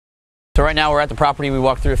So right now we're at the property we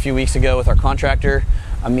walked through a few weeks ago with our contractor.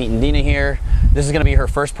 I'm meeting Dina here. This is going to be her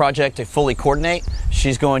first project to fully coordinate.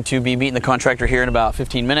 She's going to be meeting the contractor here in about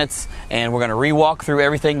 15 minutes, and we're going to re-walk through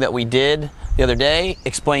everything that we did the other day,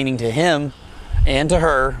 explaining to him and to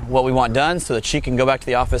her what we want done so that she can go back to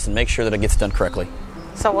the office and make sure that it gets done correctly.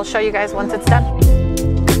 So we'll show you guys once it's done.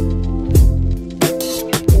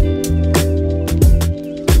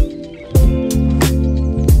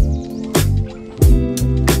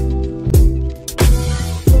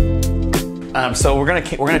 So we're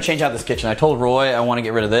gonna change out this kitchen. I told Roy I want to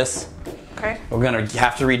get rid of this. Okay. We're gonna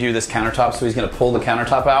have to redo this countertop, so he's gonna pull the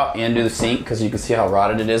countertop out and do the sink because you can see how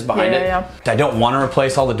rotted it is behind it. I don't want to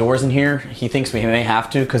replace all the doors in here. He thinks we may have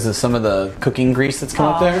to because of some of the cooking grease that's come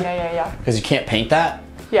up there. Yeah. Because you can't paint that.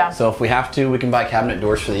 Yeah. So if we have to, we can buy cabinet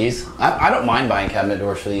doors for these. I don't mind buying cabinet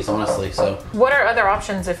doors for these, honestly. So. What are other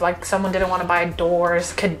options if like someone didn't want to buy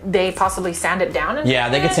doors? Could they possibly sand it down? Yeah,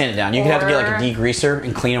 they could sand it down. You could have to get like a degreaser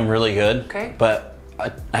and clean them really good. Okay. But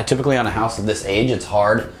I typically on a house of this age, it's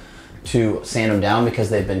hard to sand them down because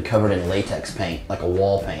they've been covered in latex paint, like a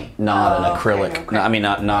wall paint, not an acrylic. Okay. No, I mean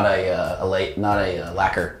not a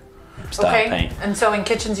lacquer style paint. And so in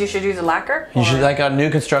kitchens, you should use a lacquer. You should, like on new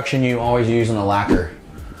construction, you always use a lacquer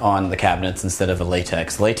on the cabinets instead of a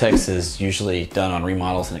latex. Latex is usually done on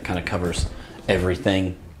remodels and it kind of covers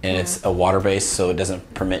everything, and it's a water base, so it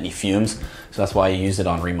doesn't permit any fumes. So that's why you use it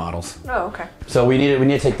on remodels. Oh, okay. So we need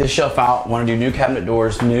to take this shelf out. Want to do new cabinet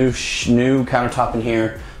doors, new countertop in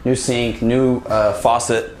here, new sink, new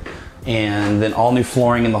faucet, and then all new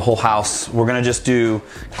flooring in the whole house. We're gonna just do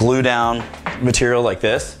glue down material like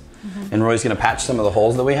this, and Roy's gonna patch some of the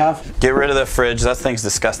holes that we have. Get rid of the fridge. That thing's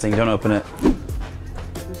disgusting. Don't open it.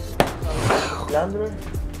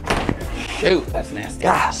 Shoot, that's nasty.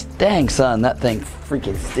 Gosh, dang, son, that thing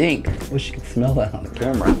freaking stinks. Wish you could smell that on the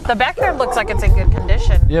camera. The backyard looks like it's in good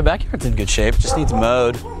condition. Yeah, backyard's in good shape. Just needs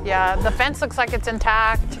mowed. Yeah, the fence looks like it's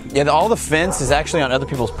intact. Yeah, all the fence is actually on other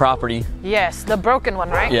people's property. Yes, the broken one,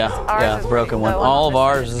 right? Yeah, the broken one. All of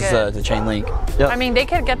ours is the chain link. Yep. I mean, they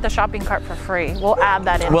could get the shopping cart for free. We'll add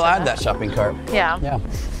that in. We'll add that shopping cart. Yeah. Yeah,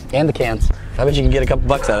 and the cans. I bet you can get a couple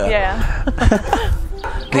bucks out of that. Yeah.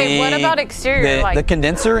 Okay, what about exterior? The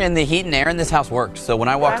condenser and the heat and air in this house worked. So when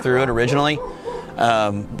I walked through it originally,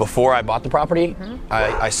 before I bought the property,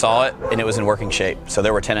 I saw it and it was in working shape. So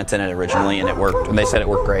there were tenants in it originally and it worked, and they said it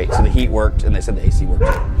worked great. So the heat worked and they said the AC worked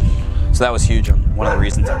too. So that was huge, one of the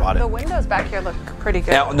reasons I bought it. The windows back here look pretty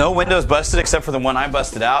good. Now, no windows busted except for the one I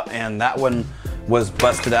busted out, and that one was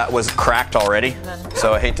busted out, was cracked already.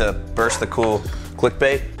 So I hate to burst the cool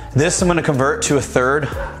clickbait. This I'm gonna convert to a third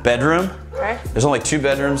bedroom. Okay. There's only 2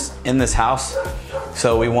 bedrooms in this house,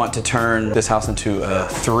 so we want to turn this house into a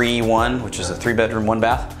 3-1, which is a 3-bedroom, 1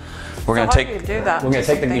 bath. We're gonna take. How do you do that? We're gonna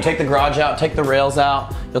take you take the garage out, take the rails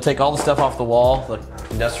out. You'll take all the stuff off the wall, the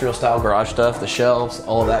industrial style garage stuff, the shelves,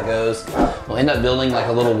 all of that goes. We'll end up building like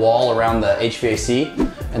a little wall around the HVAC,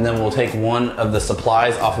 and then we'll take one of the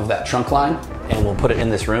supplies off of that trunk line, and we'll put it in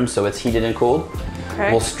this room so it's heated and cooled. Okay.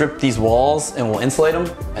 We'll strip these walls and we'll insulate them,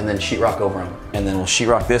 and then sheetrock over them, and then we'll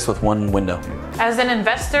sheetrock this with 1 window. As an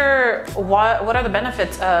investor, what are the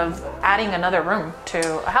benefits of adding another room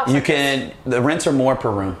to a house? The rents are more per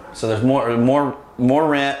room, so there's more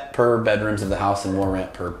rent per bedrooms of the house and more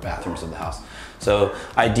rent per bathrooms of the house. So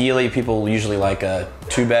ideally, people usually like a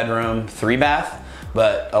 2-bedroom, 3-bath.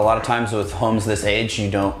 But a lot of times with homes this age, you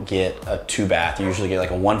don't get a 2-bath. You usually get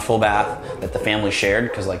like a 1 full bath that the family shared,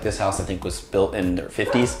 because like this house I think was built in their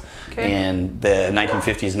 50s. Okay. And the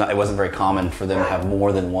 1950s, it wasn't very common for them to have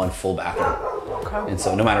more than 1 full bathroom. Okay. And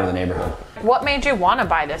so no matter the neighborhood. What made you want to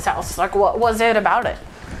buy this house? Like, what was it about it?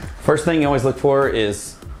 First thing you always look for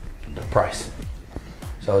is the price.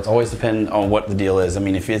 So it's always dependent on what the deal is. I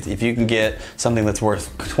mean, if you can get something that's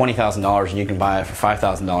worth $20,000 and you can buy it for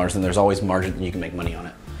 $5,000, then there's always margin that you can make money on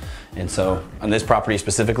it. And so on this property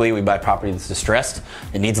specifically, we buy property that's distressed.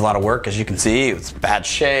 It needs a lot of work, as you can see. It's bad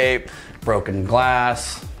shape, broken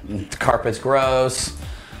glass, the carpet's gross,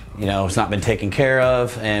 it's not been taken care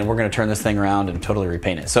of, and we're gonna turn this thing around and totally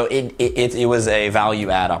repaint it. So it was a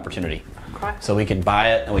value add opportunity. Okay. So we can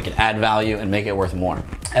buy it and we can add value and make it worth more.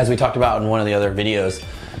 As we talked about in one of the other videos,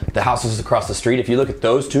 the houses across the street, if you look at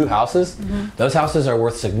those 2 houses, those houses are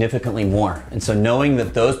worth significantly more. And so knowing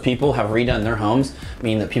that those people have redone their homes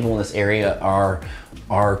mean that people in this area are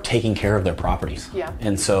taking care of their properties. Yeah.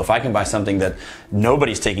 And so if I can buy something that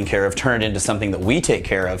nobody's taking care of, turn it into something that we take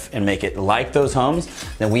care of and make it like those homes,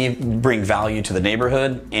 then we bring value to the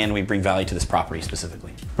neighborhood and we bring value to this property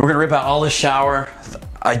specifically. We're gonna rip out all this shower.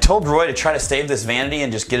 I told Roy to try to save this vanity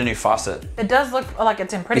and just get a new faucet. It does look like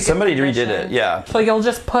it's in pretty good Somebody condition. redid it, yeah. So you'll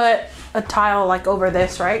just put a tile like over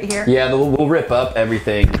this right here? Yeah, we'll rip up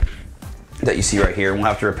everything that you see right here. We'll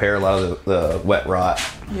have to repair a lot of the wet rot.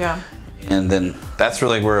 Yeah. And then that's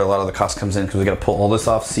really where a lot of the cost comes in, because we got to pull all this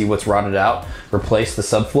off, see what's rotted out, replace the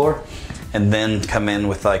subfloor, and then come in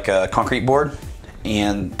with like a concrete board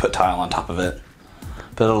and put tile on top of it.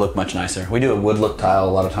 But it'll look much nicer. We do a wood look tile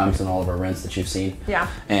a lot of times in all of our rents that you've seen. Yeah.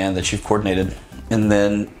 And that you've coordinated. And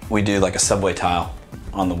then we do like a subway tile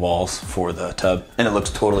on the walls for the tub. And it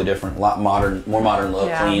looks totally different. A lot modern, more modern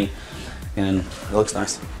look, clean. And it looks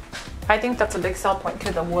nice. I think that's a big sell point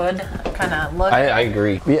too, the wood kind of look. I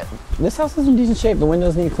agree. Yeah, this house is in decent shape. The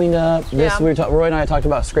windows need cleaned up. This, Roy and I talked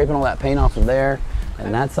about scraping all that paint off of there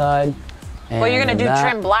and that side. And well, you're gonna do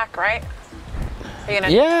trim black, right?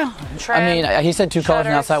 Yeah. Trim, I mean, he said two colors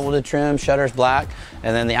on the outside. We'll do trim, shutters black,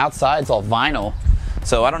 and then the outside's all vinyl.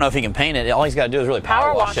 So I don't know if he can paint it. All he's got to do is really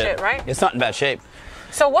power wash it, right? It's not in bad shape.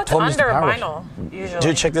 So what's under vinyl usually?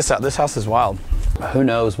 Dude, check this out. This house is wild. Who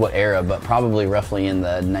knows what era, but probably roughly in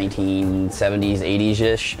the 1970s,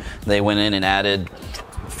 80s-ish. They went in and added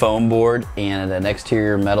foam board and an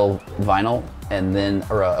exterior metal vinyl, and then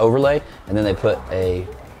overlay, and then they put a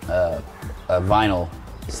vinyl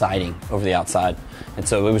siding over the outside. And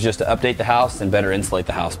so it was just to update the house and better insulate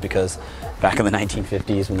the house, because back in the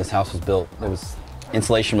 1950s when this house was built,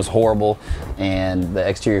 insulation was horrible, and the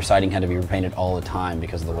exterior siding had to be repainted all the time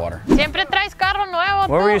because of the water. Siempre traes carro nuevo.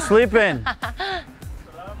 Where were you sleeping?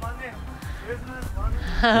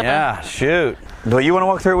 Yeah, shoot. Do you want to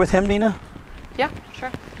walk through it with him, Dina? Yeah,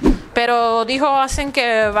 sure. Pero dijo Austin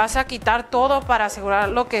que vas a quitar todo para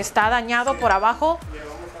asegurar lo que está dañado por abajo,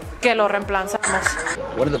 que lo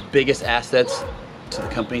reemplazamos. One of the biggest assets to the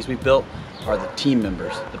companies we've built are the team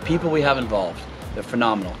members, the people we have involved. They're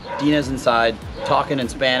phenomenal. Dina's inside talking in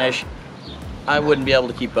Spanish. I wouldn't be able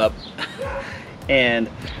to keep up. And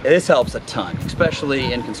this helps a ton,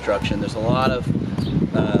 especially in construction. There's a lot of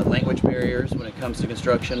language barriers when it comes to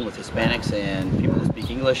construction with Hispanics and people who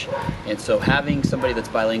speak English. And so having somebody that's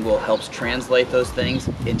bilingual helps translate those things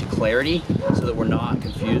into clarity so that we're not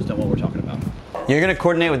confused on what we're talking about. You're going to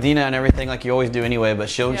coordinate with Dina and everything like you always do anyway, but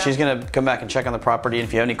she's going to come back and check on the property, and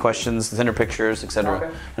if you have any questions, send her pictures,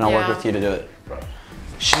 etc. And I'll work with you to do it.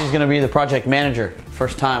 She's going to be the project manager,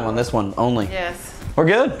 first time on this one only. Yes. We're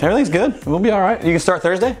good. Everything's good. We'll be all right. You can start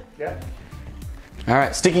Thursday? Yeah. All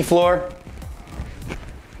right. Sticky floor.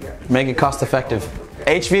 Yeah. Make it cost effective.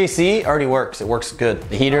 HVAC already works. It works good.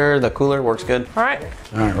 The heater, the cooler works good. All right.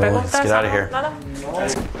 All right, Roy, let's get out of here.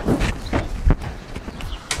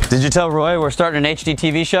 Did you tell Roy we're starting an HD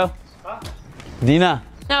TV show? Huh? Dina.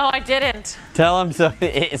 No, I didn't. Tell him, so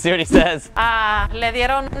see what he says. Le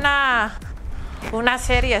dieron una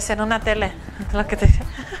series en una tele. Lo que te...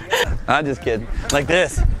 I'm just kidding. Like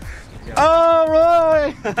this. Oh,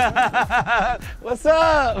 Roy! What's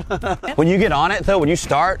up? When you get on it, though, when you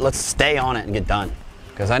start, let's stay on it and get done.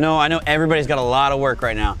 Because I know everybody's got a lot of work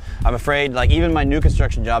right now. I'm afraid, like even my new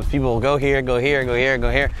construction jobs, people will go here, go here, go here,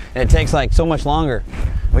 go here, and it takes like so much longer.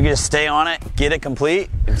 We can just stay on it, get it complete.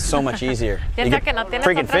 It's so much easier.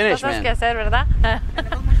 Freaking finish, man.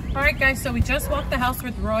 All right, guys, so we just walked the house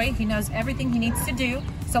with Roy. He knows everything he needs to do,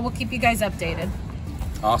 so we'll keep you guys updated.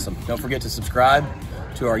 Awesome. Don't forget to subscribe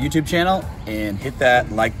to our YouTube channel and hit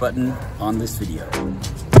that like button on this video.